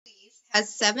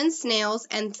has 7 snails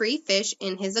and 3 fish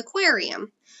in his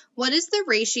aquarium. What is the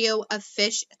ratio of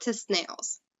fish to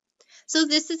snails? So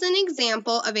this is an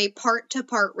example of a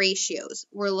part-to-part ratios.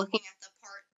 We're looking at the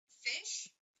part fish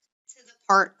to the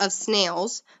part of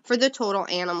snails for the total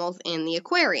animals in the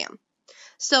aquarium.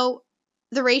 So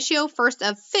the ratio first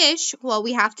of fish, well,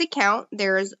 we have to count.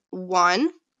 There's 1,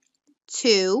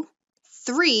 2,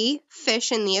 3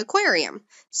 fish in the aquarium.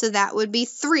 So that would be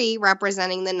 3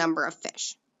 representing the number of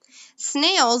fish.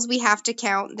 Snails, we have to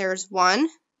count. There's 1,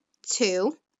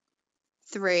 2,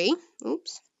 3,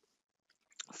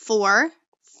 4,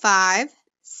 5,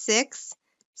 6,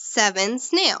 7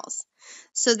 snails.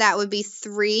 So that would be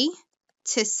 3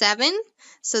 to 7.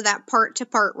 So that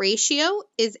part-to-part ratio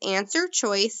is answer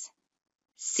choice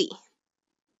C.